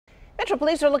Metro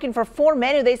Police are looking for 4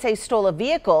 men who they say stole a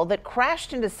vehicle that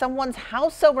crashed into someone's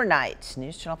house overnight.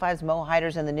 News Channel 5's Mo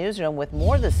Hyder's in the newsroom with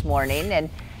more this morning. And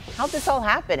how'd this all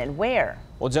happen and where?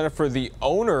 Well, Jennifer, the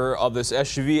owner of this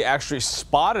SUV actually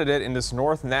spotted it in this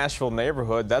North Nashville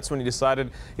neighborhood. That's when he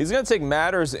decided he's going to take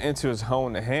matters into his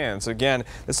own hands. Again,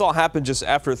 this all happened just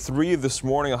after 3 this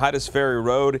morning on Hydas Ferry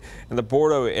Road in the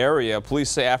Bordeaux area.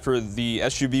 Police say after the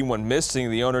SUV went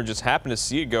missing, the owner just happened to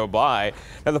see it go by.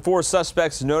 Now, the 4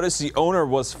 suspects noticed the owner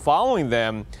was following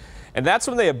them, and that's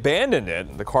when they abandoned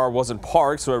it. The car wasn't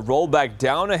parked, so it rolled back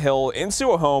down a hill into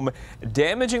a home,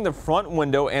 damaging the front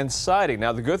window and siding.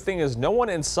 Now, the good thing is no one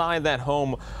inside that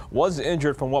home was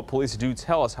injured from what police do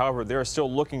tell us. However, they're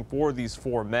still looking for these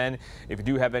 4 men. If you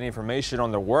do have any information on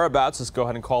their whereabouts, just go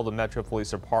ahead and call the Metro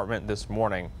Police Department this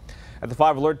morning. At the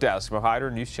 5 Alert Desk, Mo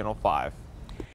Hyder, News Channel 5.